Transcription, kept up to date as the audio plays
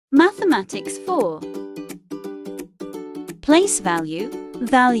Mathematics 4. Place value,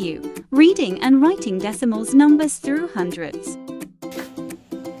 value, reading and writing decimals, numbers through hundreds.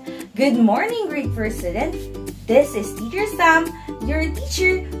 Good morning, grade 1 student. This is Teacher Sam, your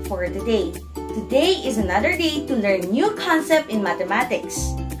teacher for today. Today is another day to learn new concept in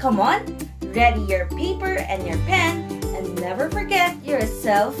mathematics. Come on, ready your paper and your pen, and never forget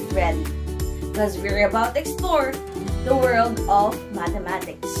yourself ready. Because we're about to explore the world of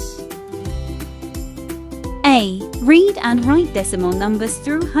mathematics. A. Read and write decimal numbers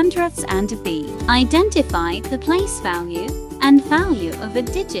through hundredths, and B. Identify the place value and value of a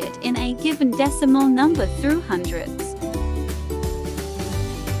digit in a given decimal number through hundredths.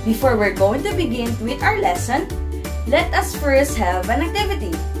 Before we're going to begin with our lesson, let us first have an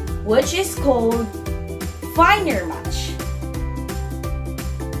activity, which is called Find Your Match.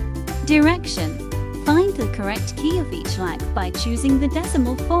 Direction. Find the correct key of each lag by choosing the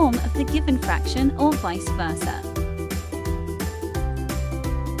decimal form of the given fraction or vice versa.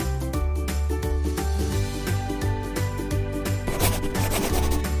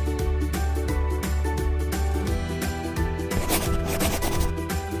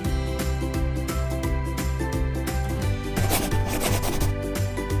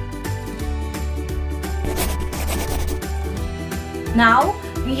 Now,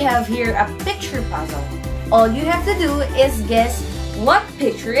 we have here a picture puzzle. All you have to do is guess what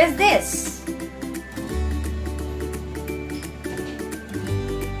picture is this.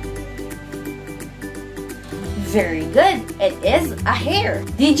 Very good, it is a hair.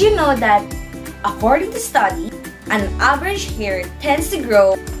 Did you know that according to study, an average hair tends to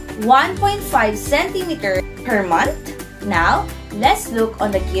grow 1.5 centimeters per month? Now, let's look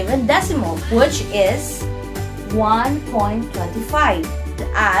on the given decimal, which is 1.25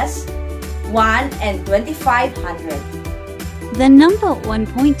 as 1 and 2500. The number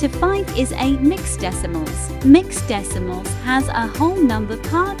 1.25 is a mixed decimals. Mixed decimals has a whole number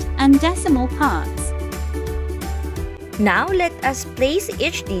part and decimal parts. Now let us place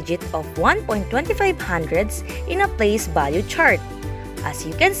each digit of 1.25 hundredths in a place value chart. As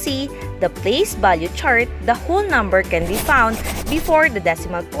you can see, the place value chart, the whole number can be found before the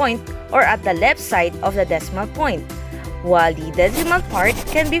decimal point or at the left side of the decimal point, while the decimal part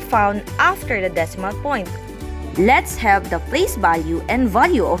can be found after the decimal point. Let's have the place value and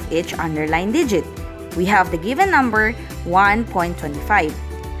value of each underlined digit. We have the given number 1.25.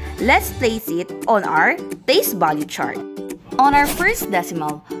 Let's place it on our place value chart. On our first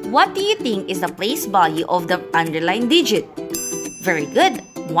decimal, what do you think is the place value of the underlined digit? Very good,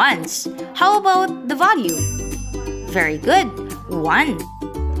 ones. How about the value? Very good, 1.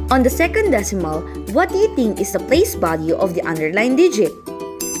 On the second decimal, what do you think is the place value of the underlined digit?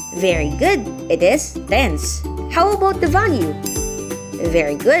 Very good, it is tens. How about the value?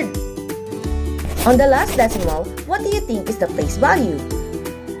 Very good. On the last decimal, what do you think is the place value?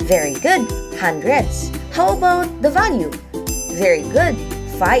 Very good, hundredths. How about the value? Very good,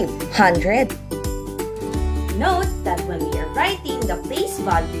 500. Note that when we are writing the place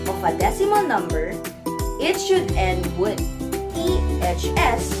value of a decimal number, it should end with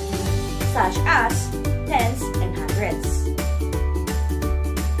THS, such as tens and hundreds.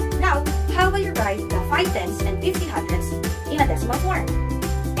 Now, how will you write the 5 tens and 50 hundredths in a decimal form?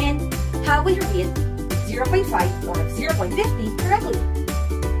 And how will you read 0.5 or 0.50 correctly?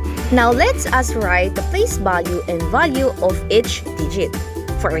 Now let's us write the place value and value of each digit.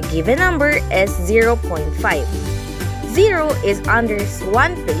 For a given number is 0.5. 0 is under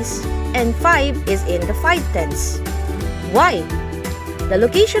 1 place and 5 is in the 5 tenths. Why? The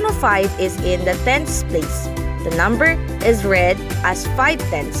location of 5 is in the tenths place. The number is read as 5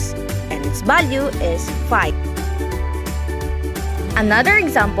 tenths and its value is 5. Another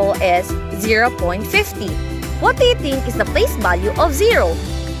example is 0.50. What do you think is the place value of 0?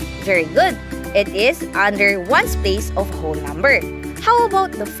 Very good. It is under 1's place of whole number. How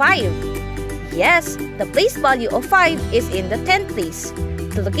about the 5? Yes, the place value of 5 is in the 10th place.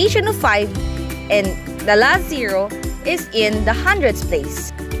 The location of 5 and the last 0 is in the hundredths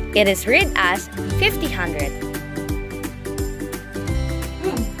place. It is read as 50/100.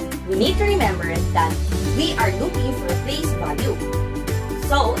 We need to remember that we are looking for a place value.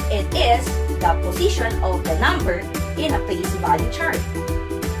 So, it is the position of the number in a place value chart.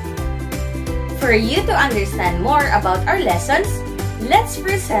 For you to understand more about our lessons, let's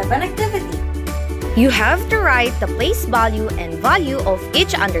first have an activity. You have to write the place value and value of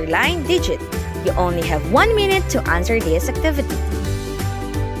each underlined digit. You only have 1 minute to answer this activity.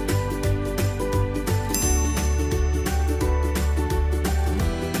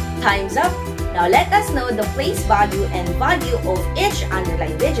 Time's up! Now let us know the place value and value of each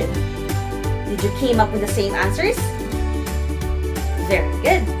underlined digit. Did you came up with the same answers? Very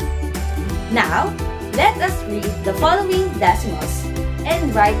good. Now, let us read the following decimals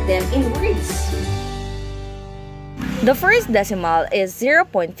and write them in words. The first decimal is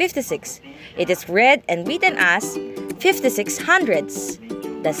 0.56. It is read and written as 56 hundredths.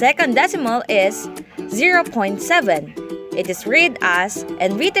 The second decimal is 0.7. It is read as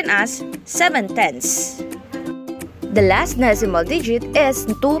and written as 7 tenths. The last decimal digit is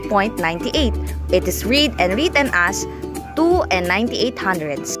 2.98. It is read and written as 2 and 98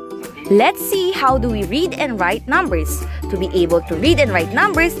 hundredths. Let's see how do we read and write numbers. To be able to read and write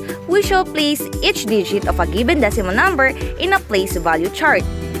numbers, we shall place each digit of a given decimal number in a place value chart.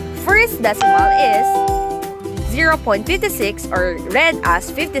 First decimal is 0.56 or read as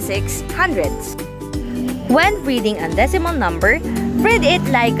 56 hundredths. When reading a decimal number, read it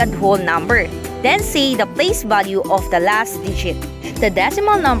like a whole number. Then say the place value of the last digit. The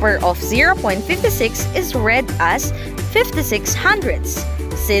decimal number of 0.56 is read as 56 hundredths.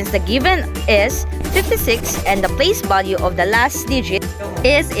 Since the given is 56 and the place value of the last digit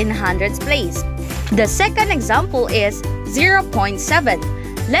is in hundredths place. The second example is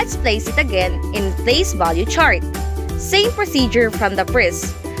 0.7. Let's place it again in place value chart. Same procedure from the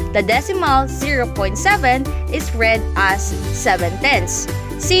first. The decimal 0.7 is read as 7 tenths,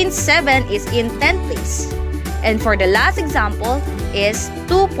 since 7 is in 10th place. And for the last example is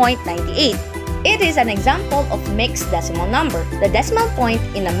 2.98. It is an example of mixed decimal number. The decimal point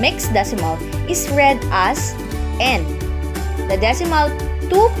in a mixed decimal is read as n. The decimal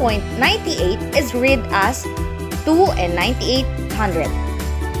 2.98 is read as 2 and 98 hundredths.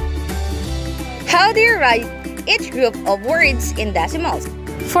 How do you write each group of words in decimals?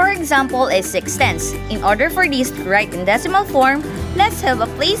 For example is 6 tenths. In order for this to write in decimal form, let's have a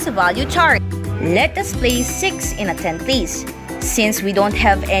place value chart. Let us place 6 in a 10th place. Since we don't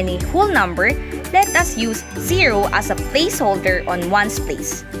have any whole number, let us use 0 as a placeholder on ones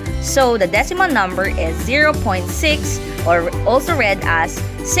place. So the decimal number is 0.6 or also read as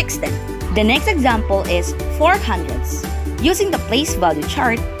 6/10. The next example is 4 hundredths. Using the place value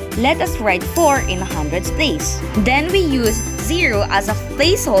chart, let us write 4 in a hundredths place. Then we use 0 as a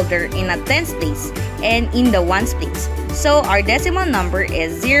placeholder in a tens place and in the ones place. So our decimal number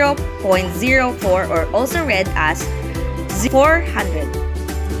is 0.04 or also read as 400.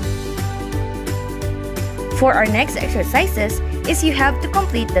 For our next exercises is you have to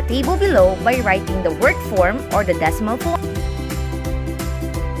complete the table below by writing the word form or the decimal form.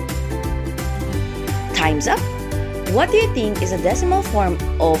 Time's up. What do you think is a decimal form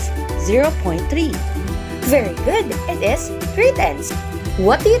of 0.3? Very good, it is 3 tenths.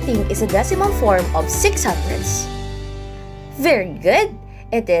 What do you think is a decimal form of 6 hundredths? Very good,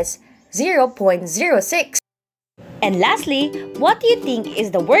 it is 0.06. And lastly, what do you think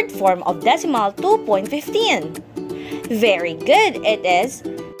is the word form of decimal 2.15? Very good, it is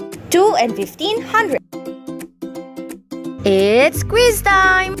 2 and 15 hundredths. It's quiz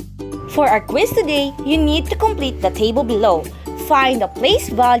time! For our quiz today, you need to complete the table below. Find the place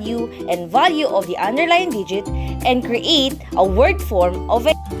value and value of the underlying digit and create a word form of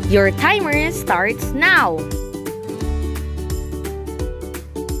it. Your timer starts now.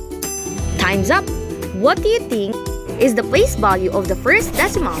 Time's up. What do you think is the place value of the first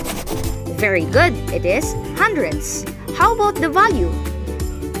decimal? Very good, it is hundredths. How about the value?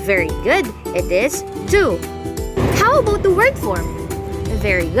 Very good, it is 2. How about the word form?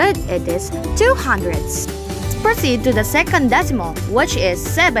 Very good, it is 2 hundredths. Let's proceed to the second decimal, which is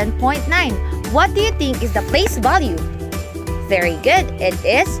 7.9. What do you think is the place value? Very good, it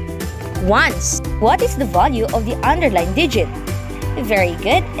is ones. What is the value of the underlined digit? Very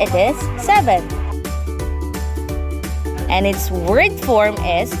good, it is 7. And its word form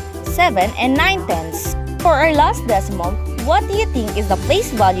is 7 and 9 tenths. For our last decimal, what do you think is the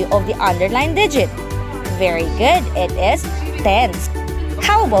place value of the underlined digit? Very good, it is tenths.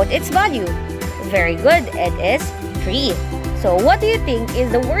 How about its value? Very good, it is 3. So what do you think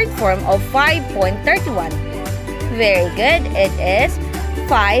is the word form of 5.31? Very good, it is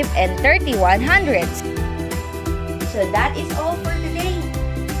 5 and 31 hundredths. So that is all for today.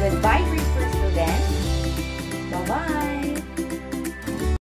 Goodbye.